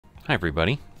Hi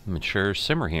everybody, Mature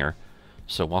Simmer here.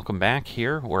 So welcome back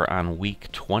here. We're on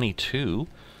week 22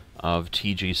 of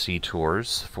TGC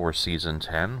Tours for Season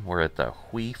 10. We're at the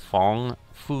Huy Fong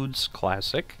Foods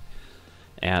Classic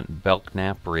at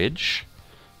Belknap Ridge.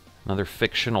 Another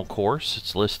fictional course.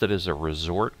 It's listed as a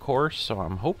resort course, so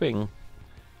I'm hoping it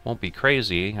won't be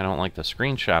crazy. I don't like the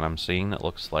screenshot I'm seeing that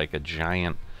looks like a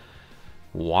giant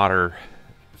water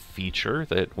feature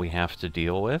that we have to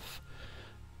deal with.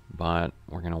 But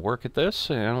we're going to work at this,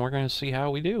 and we're going to see how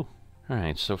we do.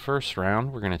 Alright, so first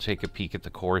round, we're going to take a peek at the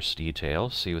course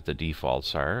details, see what the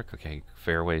defaults are. Okay,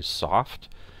 fairway's soft,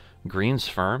 green's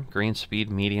firm, green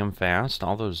speed, medium, fast.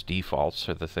 All those defaults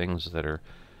are the things that are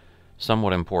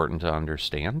somewhat important to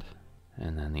understand.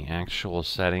 And then the actual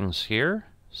settings here.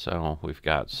 So we've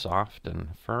got soft and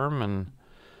firm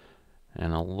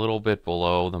and a little bit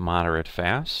below the moderate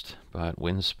fast, but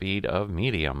wind speed of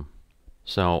medium.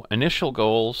 So initial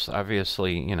goals,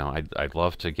 obviously, you know, I'd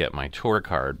love to get my tour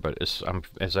card, but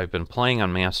as I've been playing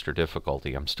on master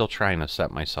difficulty, I'm still trying to set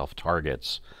myself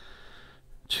targets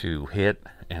to hit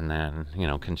and then, you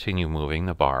know, continue moving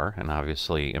the bar and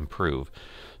obviously improve.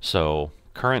 So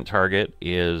current target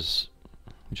is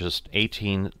just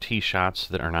 18 tee shots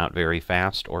that are not very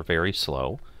fast or very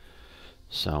slow.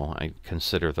 So I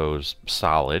consider those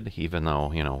solid, even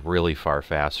though, you know, really far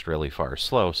fast, really far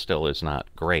slow still is not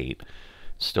great.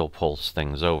 Still pulls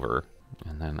things over.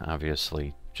 And then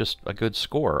obviously just a good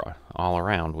score all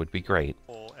around would be great.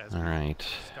 Alright.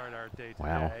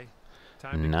 Wow.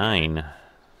 9.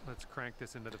 Let's crank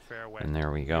this into the fairway. And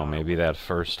there we go. Maybe that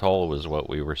first hole was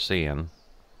what we were seeing.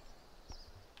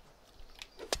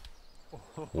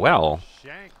 Well,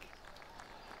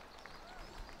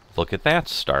 look at that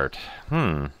start.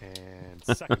 And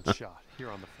second shot here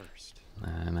on the first.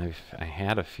 And I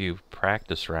had a few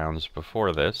practice rounds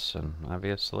before this, and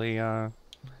obviously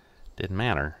didn't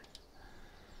matter.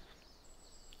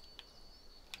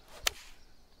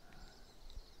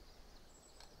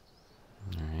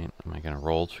 Alright, am I going to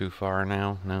roll too far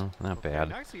now? No, not bad.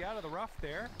 Nicely out of the rough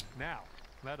there. Now,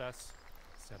 let us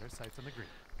set our sights on the green.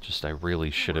 Just I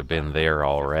really should have been there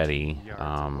already.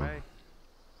 Alright,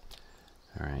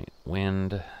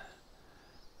 wind.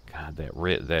 God,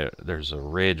 there's a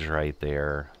ridge right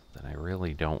there that I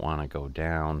really don't want to go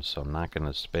down, so I'm not going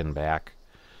to spin back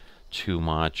too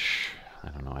much. I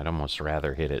don't know, I'd almost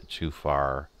rather hit it too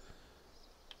far.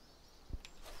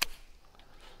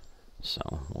 So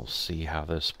we'll see how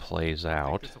this plays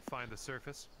out. This will find the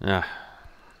surface. Yeah.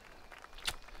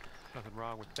 Nothing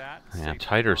wrong with that. Yeah,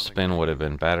 tighter spin would have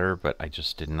been better, but I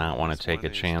just did not want to take a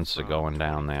chance of going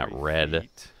down that red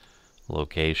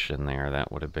location there.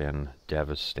 That would have been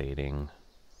devastating.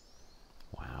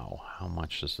 Wow, how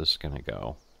much is this going to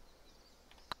go?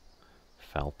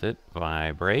 Felt it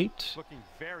vibrate. Looking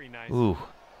very nice. Ooh,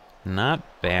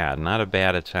 not bad. Not a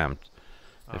bad attempt.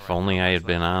 If only I had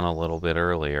been on a little bit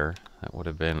earlier, that would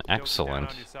have been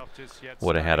excellent.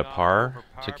 Would have had a par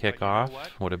to kick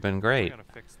off. Would have been great. We're going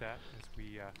to fix that as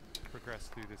we progress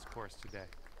through this course today.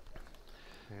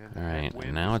 Alright,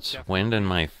 and now it's wind in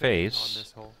my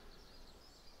face.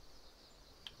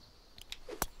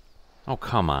 Oh,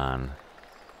 come on.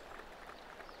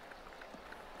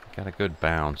 Got a good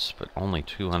bounce, but only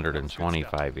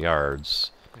 225 yards.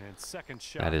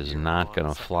 That is not going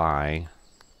to fly.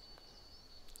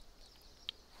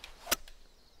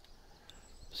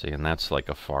 See, and that's like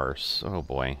a farce. Oh,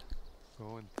 boy.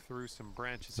 Going through some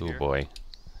branches here. Oh, boy.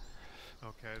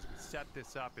 Okay, as we set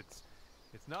this up, it's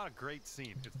not a great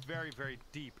scene. It's very, very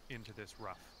deep into this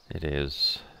rough. It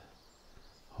is.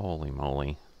 Holy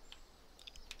moly.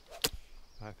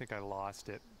 I think I lost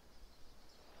it.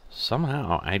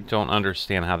 Somehow, I don't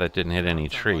understand how that didn't hit any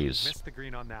trees. Missed the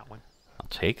green on that one. I'll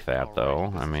take that,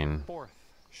 though. I mean... Fourth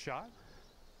shot.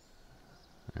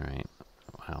 Alright.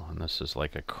 Wow, and this is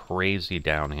like a crazy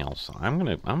downhill, so I'm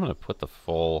gonna put the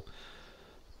full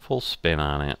spin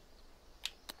on it.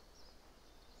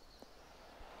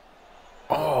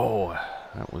 Oh,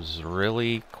 that was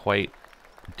really quite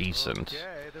decent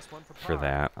for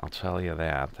that. I'll tell you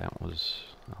that.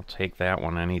 I'll take that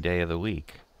one any day of the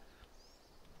week.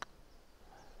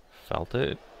 Felt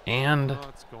it, and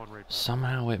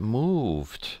somehow it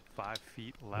moved. 5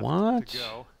 feet left what? To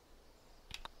go.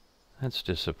 That's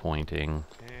disappointing.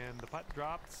 And the putt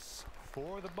drops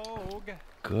for the bogey.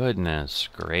 Goodness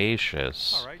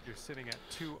gracious. All right, you're sitting at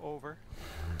 2 over.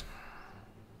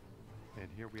 And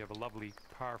here we have a lovely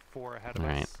par 4 ahead of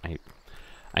us.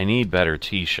 I need better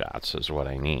tee shots is what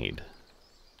I need.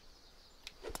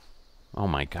 Oh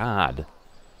my God.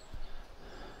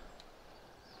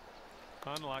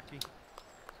 Unlucky.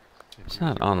 It's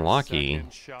not unlucky.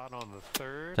 Second shot on the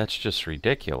third. That's just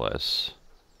ridiculous.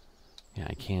 Yeah,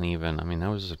 I can't even... I mean, that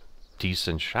was a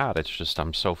decent shot. It's just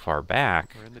I'm so far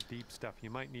back. We're in the deep stuff. You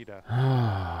might need a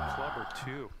club or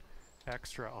two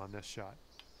extra on this shot.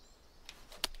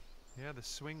 Yeah, the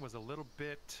swing was a little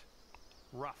bit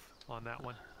rough on that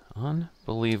one.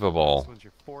 Unbelievable. This one's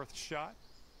your fourth shot.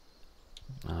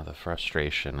 Oh, the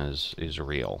frustration is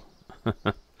real.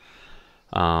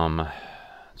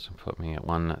 So put me at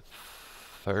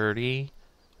 130,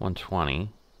 120.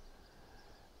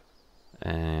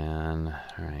 And,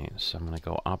 alright, so I'm going to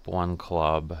go up one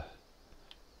club.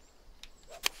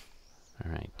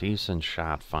 Alright, decent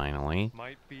shot finally.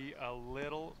 Might be a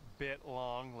little bit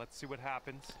long. Let's see what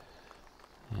happens.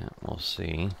 Yeah, we'll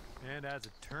see. And as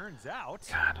it turns out,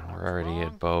 God, we're already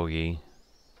at bogey.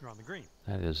 You're on the green.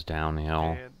 That is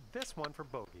downhill. And this one for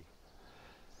bogey.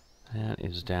 That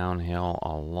is downhill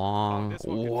a long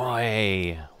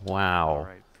way. Wow. All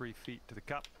right, 3 feet to the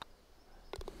cup.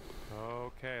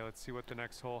 Okay, let's see what the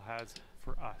next hole has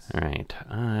for us. All right,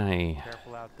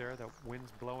 Careful out there. The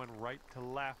wind's blowing right to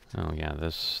left. Oh yeah,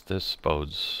 this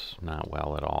bodes not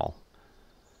well at all.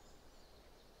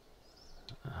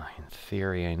 In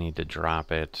theory, I need to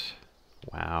drop it.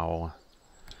 Wow.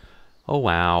 Oh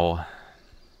wow.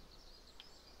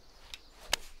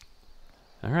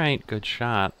 All right, good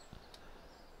shot.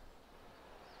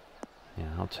 Yeah,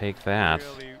 I'll take that.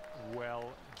 Really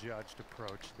well judged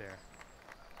approach there.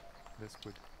 This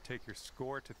would take your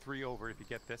score to 3 over if you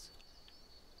get this.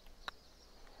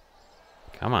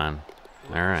 Come on.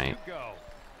 All right.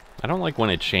 I don't like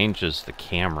when it changes the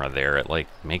camera there. It like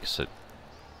makes it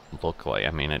look like,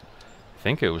 I mean, I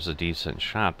think it was a decent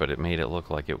shot, but it made it look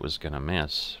like it was gonna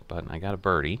miss. But I got a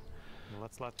birdie.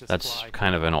 That's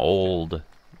kind of an old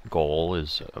goal,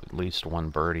 is at least one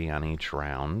birdie on each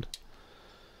round.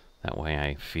 That way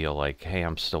I feel like, hey,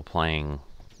 I'm still playing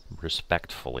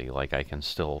respectfully, like I can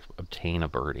still obtain a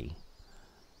birdie.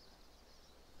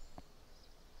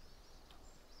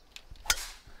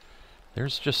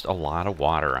 There's just a lot of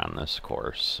water on this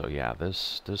course, so yeah,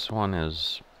 this one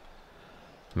is,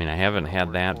 I mean, I haven't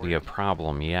had that be a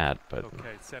problem yet, but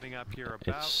setting up here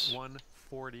about it's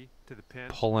 140 to the pin.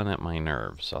 Pulling at my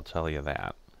nerves, I'll tell you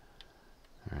that.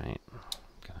 Alright,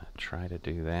 gonna try to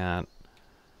do that.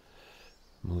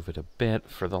 Move it a bit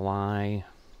for the lie.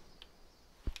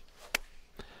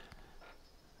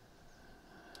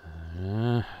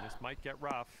 This might get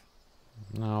rough.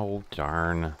 No,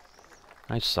 darn.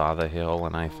 I saw the hill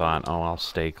and I thought, oh, I'll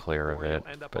stay clear of it,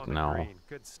 but no.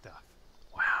 Good stuff.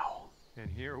 Wow. And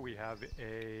here we have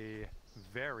a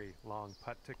very long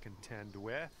putt to contend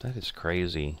with. That is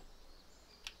crazy.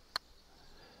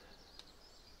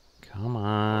 Come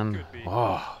on.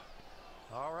 Oh.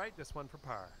 All right, this one for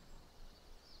par.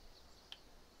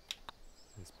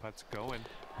 This putt's going.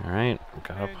 All right,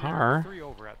 got a par. 3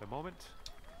 over at the moment.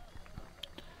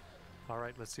 All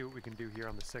right, let's see what we can do here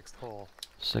on the 6th hole.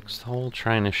 6th hole,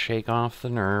 trying to shake off the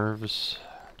nerves.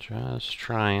 Just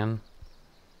trying.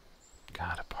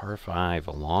 Got a par 5,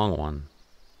 a long one.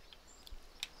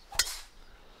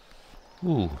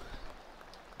 Ooh.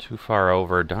 Too far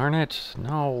over. Darn it.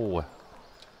 No.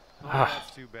 Oh,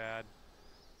 that's too bad.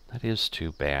 That is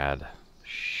too bad.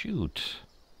 Shoot.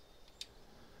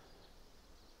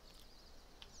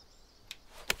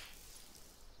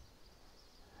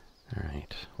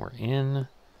 Alright, we're in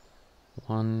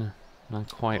one, not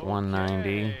quite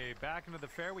 190. Back into the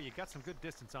fairway. You got some good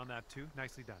distance on that too.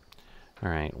 Nicely done.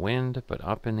 Alright, wind, but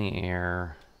up in the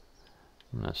air.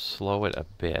 I'm going to slow it a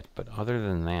bit, but other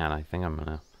than that, I think I'm going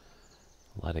to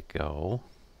let it go.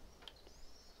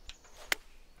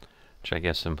 Which I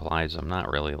guess implies I'm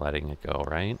not really letting it go,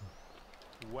 right?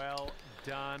 Well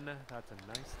done. That's a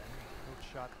nice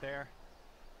shot there.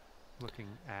 Looking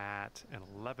at an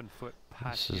 11-foot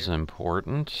putt. This is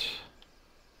important.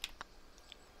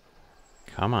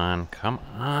 Come on, come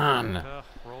on.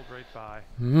 Rolled right by.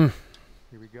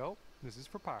 Here we go. This is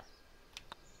for par.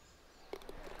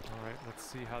 All right, let's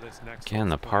see how this next. Again,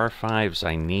 the par 5s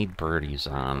I need birdies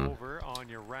on. Over on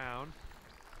your round.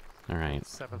 All right.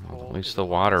 Well, at least the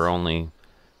water only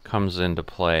comes into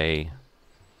play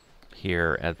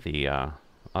here at the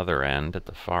other end, at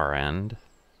the far end.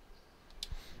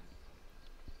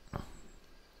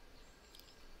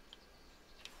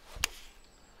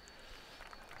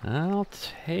 I'll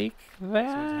take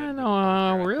that.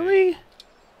 Really?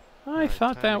 I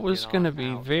thought that was going to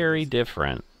be very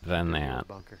different than that.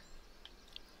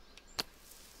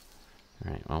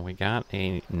 Alright, well, we got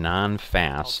a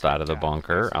non-fast out of the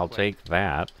bunker. I'll take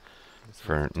that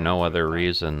for no other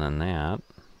reason than that.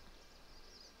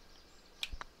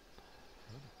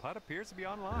 Putt appears to be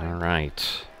online.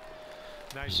 Alright.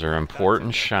 Nice Those are putt.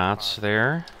 important That's a shots par.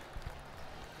 there.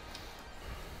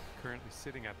 Currently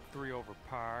sitting at 3 over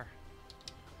par.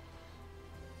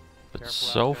 But Careful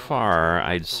so out there, far, left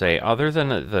I'd to say, right on other this than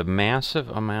one. the massive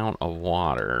amount of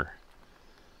water,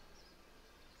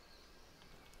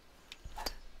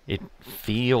 it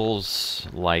feels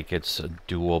like it's a This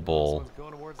doable one's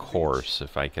going towards the beach. course,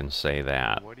 if I can say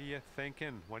that. What are you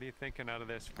thinking? What are you thinking out of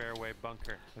this fairway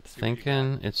bunker? Let's see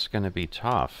Thinking it's going to be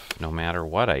tough, no matter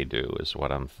what I do, is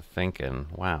what I'm thinking.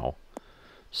 Wow.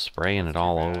 Spraying it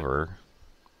all over.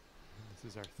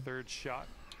 This is our third shot.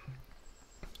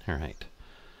 All right.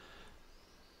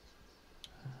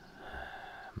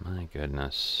 My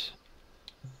goodness.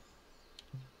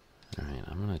 All right,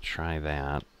 I'm going to try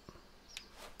that.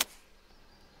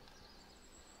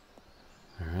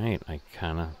 All right, I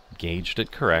kind of gauged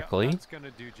it correctly. Yeah, that's gonna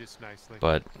do just nicely.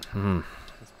 But, This putt's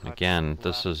again,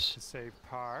 this left is to save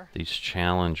par. these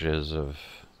challenges of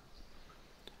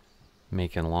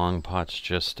making long putts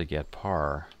just to get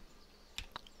par.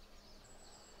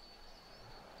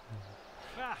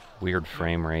 Weird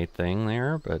frame rate thing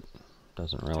there, but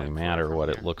doesn't really matter what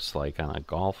it looks like on a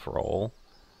golf roll.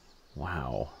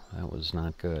 Wow, that was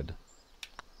not good.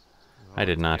 I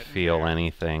did not feel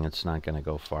anything. It's not going to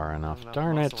go far enough.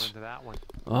 Darn it.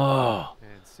 Oh.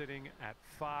 And sitting at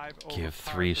 5 over Give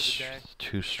par for the day.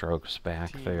 2 strokes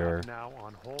back Team there. up now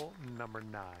on hole number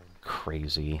 9.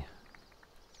 Crazy.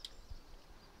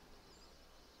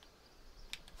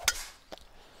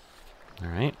 All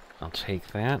right, I'll take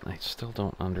that. I still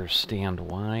don't understand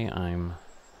why I'm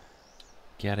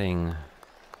getting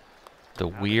the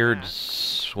weird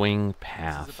swing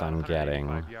path I'm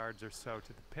getting.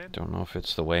 Don't know if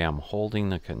it's the way I'm holding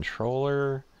the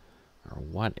controller or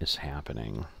what is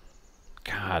happening.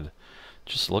 God,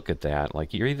 just look at that.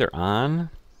 Like, you're either on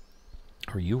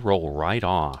or you roll right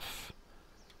off.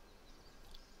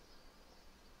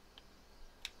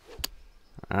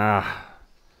 Ah,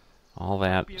 all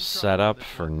that setup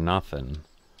for nothing.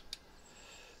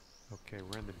 Okay,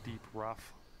 we're in the deep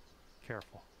rough.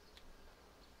 Careful.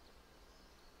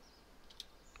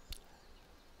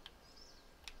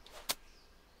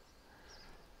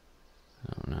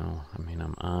 Oh no, I mean,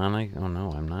 I'm on. Oh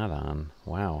no, I'm not on.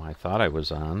 Wow, I thought I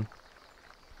was on.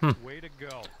 Way to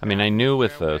go. I mean, I knew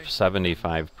with the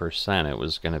 75% it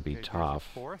was going to be tough.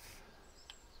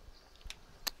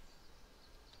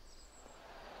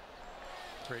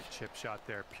 Great chip shot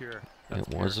there, pure. It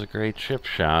was a great chip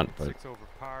shot, but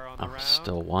I'm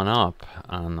still 1 up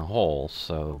on the hole,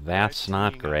 so that's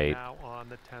not great. Now on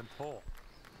the 10th hole.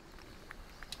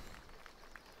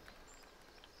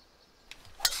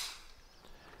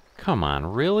 Come on,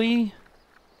 really?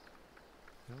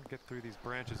 We'll get through these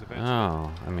branches eventually.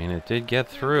 Oh, I mean, it did get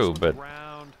through, but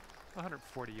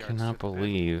 140 yards cannot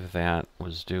believe that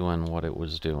was doing what it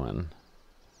was doing.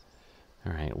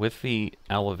 All right, with the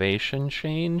elevation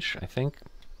change, I think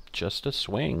just a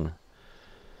swing.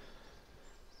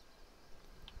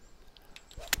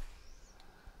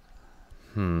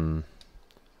 Let's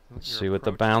see what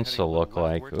the bounce will look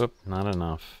like. Oop, not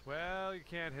enough. Well, you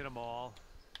can't hit them all.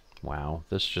 Wow,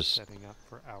 this just... Setting up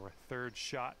for our 3rd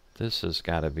shot. This has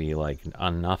got to be like a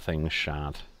nothing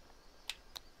shot.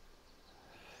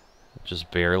 Just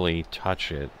barely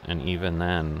touch it, and even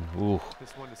then, ooh.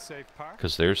 This one is safe par.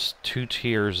 Because there's 2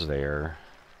 tiers there.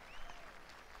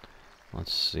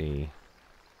 Let's see.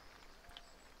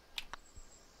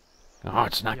 Oh,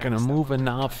 it's not going to move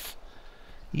enough.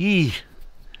 Yee.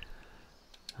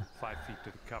 5 feet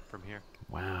to the cup from here.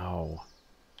 Wow.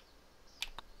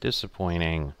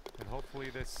 Disappointing. And hopefully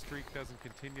this streak doesn't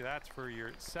continue. That's for your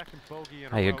 2nd bogey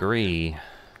in a I row. agree.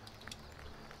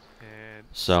 And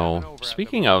so,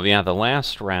 speaking of, yeah, the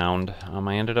last round,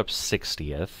 I ended up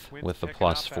 60th with the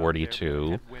plus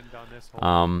 42.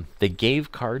 They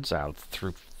gave cards out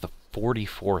through the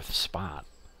 44th spot,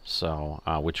 so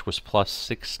which was plus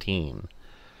 16.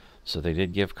 So they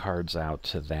did give cards out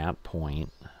to that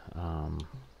point. All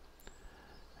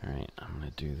right, I'm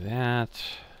going to do that.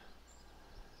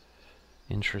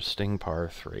 Interesting par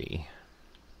 3.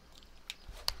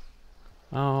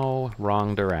 Oh,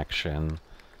 wrong direction.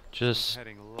 Just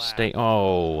stay.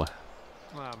 Oh.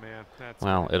 Oh man, that's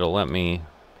well, it'll let me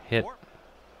hit.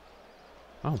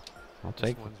 Oh, I'll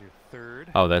take. This one's your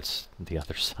 3rd. Oh, that's the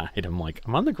other side. I'm like,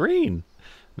 I'm on the green.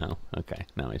 No, okay.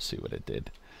 Now I see what it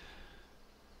did.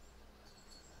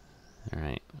 All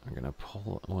right, we're gonna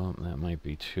pull. Well, that might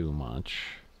be too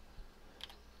much.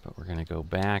 But we're gonna go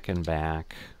back and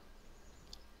back.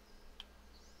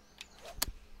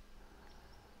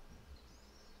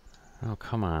 Oh,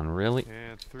 come on, really?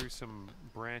 And through some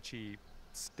branchy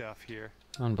stuff here.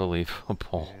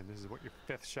 Unbelievable. And this is what your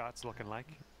 5th shot's looking like.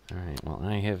 Alright, well,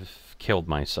 I have killed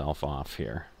myself off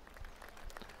here.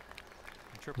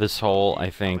 This hole, I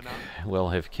think, will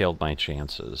have killed my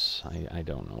chances. I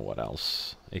don't know what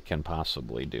else it can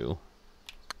possibly do.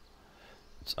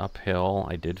 It's uphill.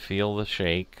 I did feel the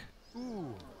shake.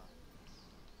 Ooh.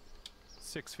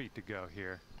 6 feet to go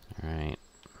here. Alright.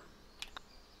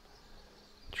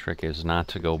 Trick is not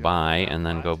to go by and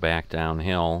then go back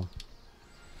downhill.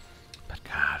 But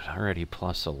God, already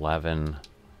plus 11.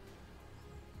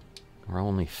 We're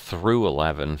only through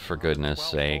 11, for goodness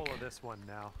sake. This one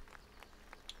now.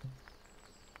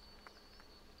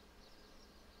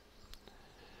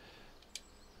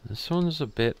 This one's a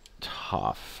bit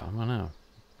tough. I'm gonna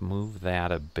move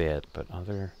that a bit, but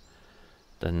other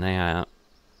than that...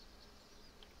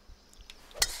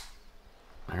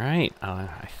 Alright,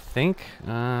 I think it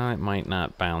might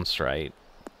not bounce right.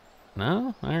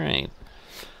 No? Alright.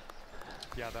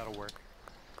 Yeah, that'll work.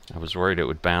 I was worried it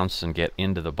would bounce and get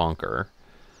into the bunker.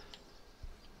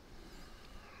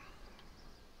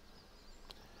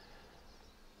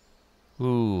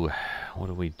 Ooh, what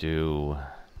do we do?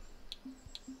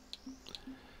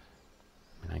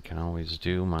 I mean, I can always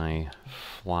do my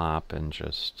flop and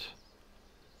just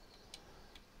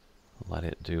let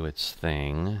it do its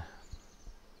thing.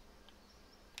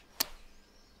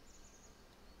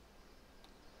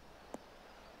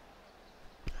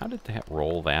 How did that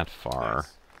roll that far?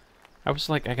 Nice. I was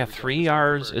like, I got 3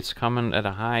 yards, it's coming at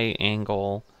a high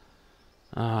angle.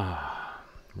 Ah,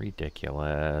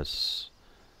 ridiculous.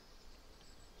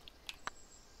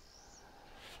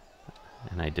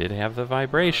 And I did have the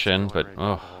vibration, but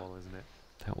oh,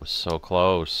 that was so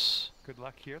close. Good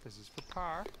luck here, this is for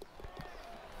par.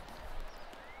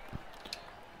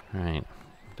 Right,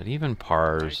 but even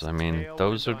pars, Nice I mean, tailwind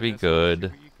those would on be this one. See good.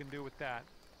 what you can do with that.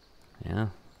 Yeah,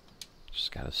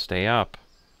 just gotta stay up.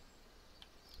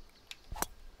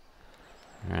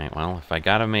 Alright, well, if I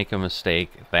gotta make a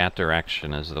mistake, that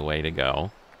direction is the way to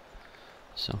go.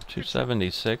 So,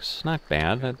 276, not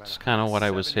bad. That's kind of what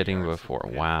I was hitting before.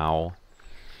 Wow.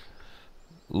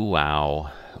 Ooh,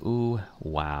 wow. Ooh,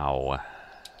 wow.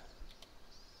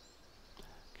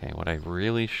 Okay, what I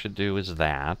really should do is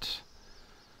that.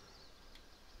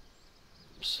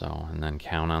 So, and then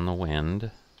count on the wind.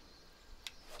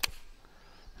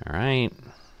 Alright.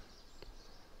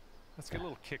 Let's get a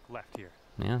little kick left here.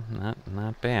 Yeah,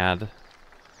 not bad.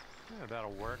 Yeah,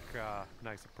 that'll work.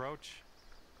 Nice approach.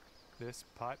 This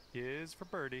putt is for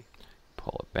birdie.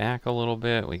 Pull it back a little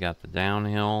bit. We got the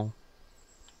downhill.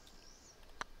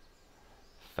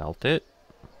 Felt it.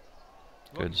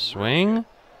 Good swing.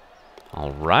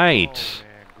 All right. Oh,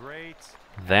 man, great.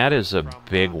 That is a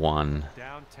big one.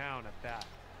 Downtown at that.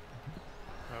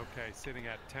 Okay, sitting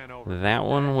at 10 over. That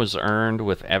one was earned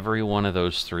with every one of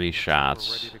those 3 shots.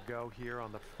 We're ready to go here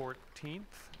on the 14th.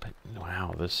 But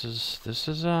wow, this is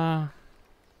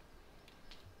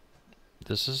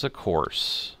a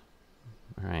course.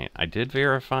 All right, I did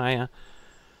verify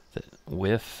that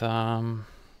with I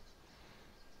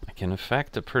can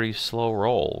affect a pretty slow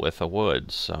roll with a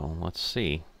wood. So let's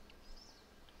see.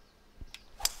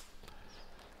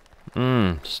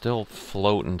 Still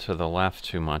floating to the left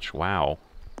too much. Wow.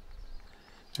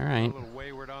 All right. A little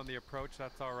wayward on the approach.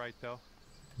 That's all right though.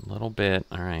 A little bit.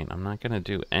 All right. I'm not going to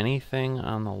do anything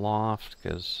on the loft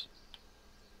because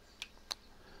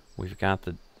we've got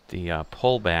the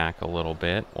pullback a little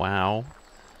bit. Wow.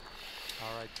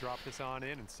 All right, drop this on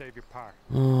in and save your par.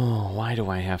 Oh, why do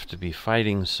I have to be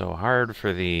fighting so hard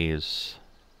for these?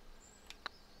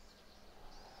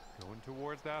 Going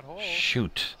towards that hole.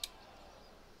 Shoot.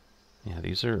 Yeah,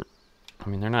 these are, I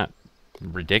mean, they're not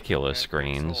ridiculous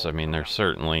greens. I mean, they're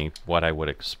certainly what I would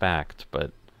expect,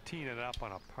 but... Teeing it up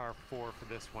on a par 4 for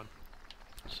this one.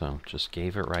 So, just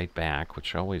gave it right back,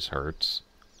 which always hurts.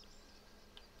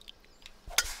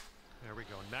 There we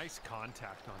go. Nice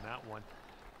contact on that one.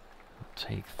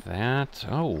 Take that.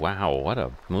 Oh, wow. What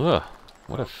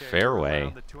a fairway.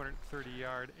 Around the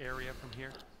 230-yard area from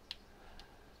here.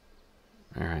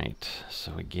 All right.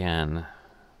 So again,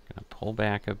 gonna pull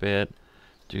back a bit,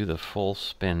 do the full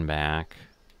spin back.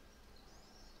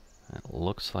 It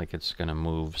looks like it's gonna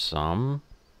move some.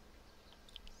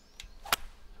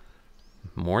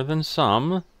 More than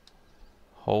some.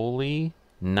 Holy,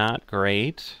 not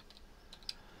great.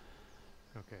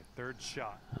 Okay, third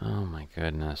shot. Oh my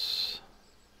goodness.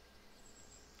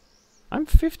 I'm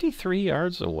 53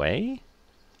 yards away?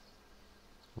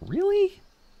 Really?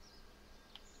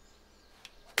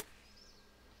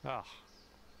 Ah.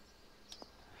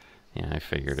 Yeah, I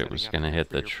figured it was going to hit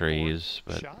the trees,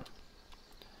 but...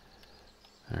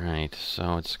 Alright,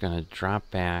 so it's going to drop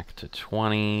back to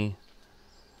 20.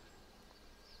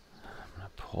 I'm going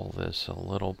to pull this a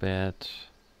little bit.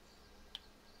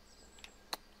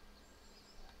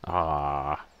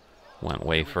 Ah, went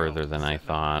way further than I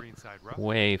thought.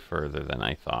 Way further than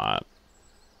I thought.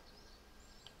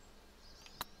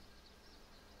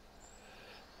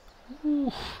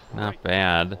 Ooh, not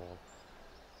bad.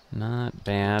 Not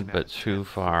bad, but too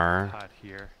far.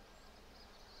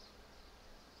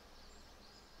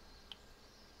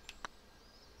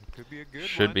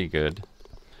 Should be good.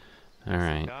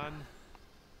 Alright.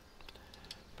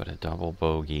 But a double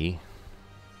bogey.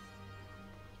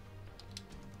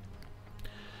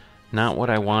 Not what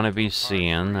I want to be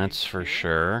seeing, that's for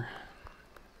sure.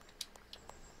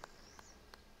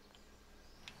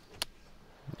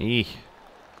 Eeh.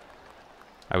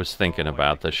 I was thinking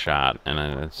about the shot,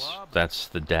 and that's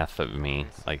the death of me.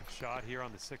 Like,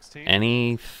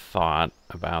 any thought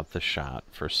about the shot,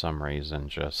 for some reason,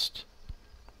 just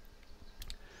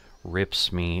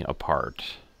rips me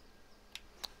apart.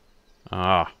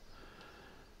 Ah.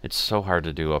 It's so hard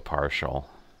to do a partial.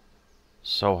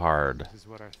 So hard. This is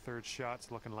what our third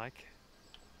shot's looking like.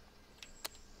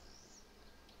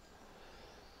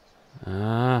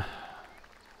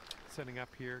 Setting up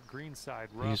here, green side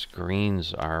rough. These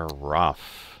greens are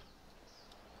rough.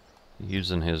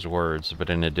 Using his words, but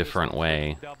in a different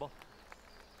way.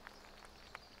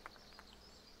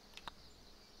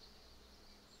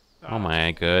 Oh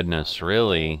my goodness,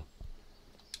 really?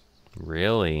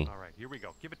 Really? All right, here we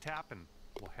go. Give a tap and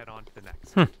we'll head on to the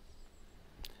next.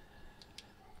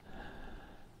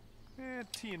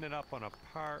 And teeing it up on a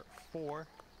par 4.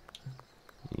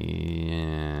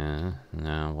 Yeah,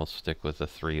 no, we'll stick with the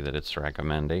 3 that it's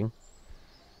recommending.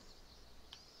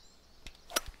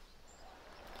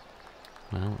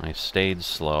 Well, I stayed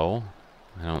slow.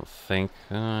 I don't think...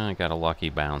 I got a lucky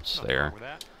bounce there.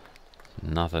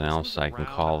 Nothing else I can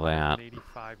call that.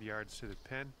 85 yards to the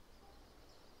pin.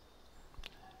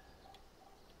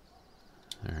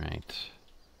 Alright.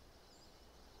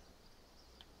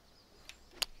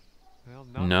 Well,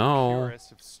 not no. The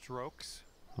purest of strokes.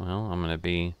 Well, I'm going to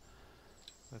be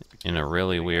in a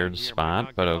really weird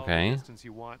spot, but okay.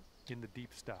 You want in the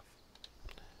deep stuff.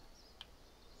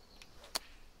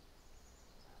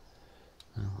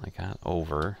 Well, I got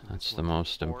over. That's the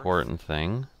most important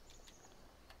thing.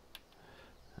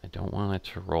 I don't want it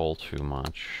to roll too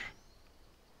much.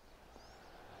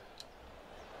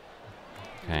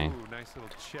 Okay. Ooh, nice little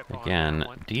chip again,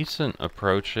 on decent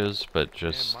approaches, but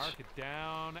just mark it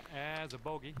down as a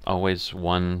bogey. Always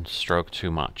one stroke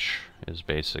too much is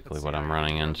basically what I'm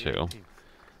running into.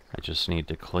 I just need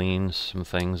to clean some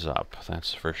things up,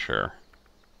 that's for sure.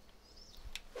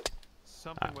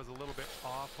 Something was a little bit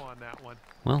off on that one.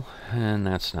 Well, and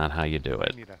that's not how you do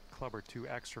it. Need a club or 2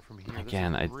 extra from here.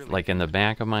 Again, like in the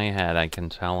back of my head, I can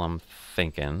tell I'm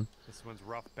thinking. This one's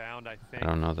rough bound, I think. I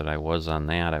don't know that I was on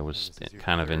that. I was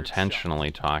kind of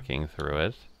intentionally talking through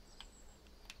it.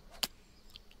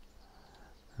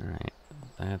 Alright,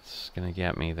 that's going to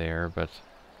get me there, but,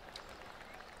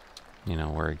 you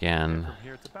know, we're again,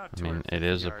 I mean, it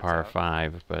is a par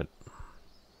 5, but,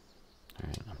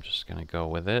 alright, I'm just going to go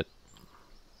with it.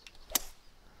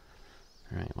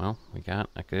 Alright, well, we got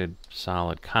a good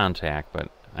solid contact, but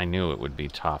I knew it would be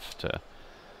tough to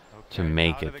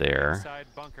make it there.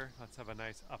 Bunker. Let's have a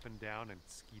nice up and down and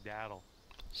ski-daddle.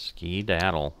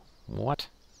 Ski-daddle. What?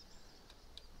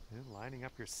 And lining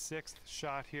up your 6th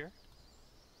shot here.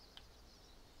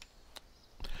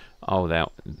 Oh,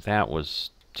 that was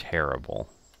terrible.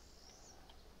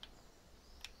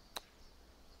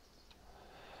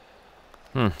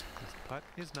 This putt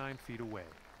is 9 feet away.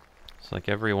 It's like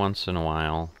every once in a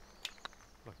while,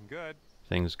 looking good.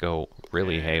 Things go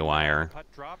really haywire.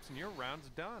 Putt drops and your round's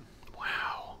done.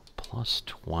 Wow, plus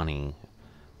 20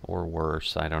 or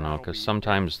worse. I don't know, because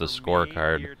sometimes the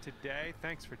scorecard.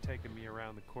 Thanks for taking me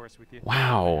around the course with you.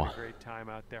 Wow. Had a great time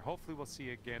out there. Hopefully we'll see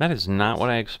you again. That is not what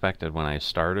I expected when I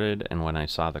started and when I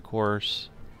saw the course.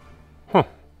 Huh.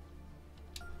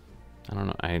 I don't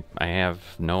know. I have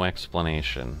no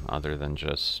explanation other than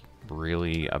just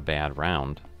really a bad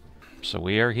round. So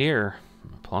we are here,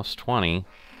 plus 20.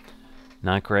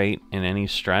 Not great in any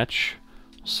stretch.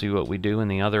 We'll see what we do in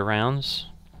the other rounds.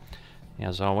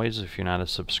 As always, if you're not a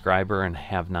subscriber and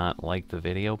have not liked the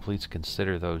video, please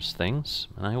consider those things.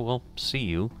 And I will see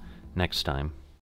you next time.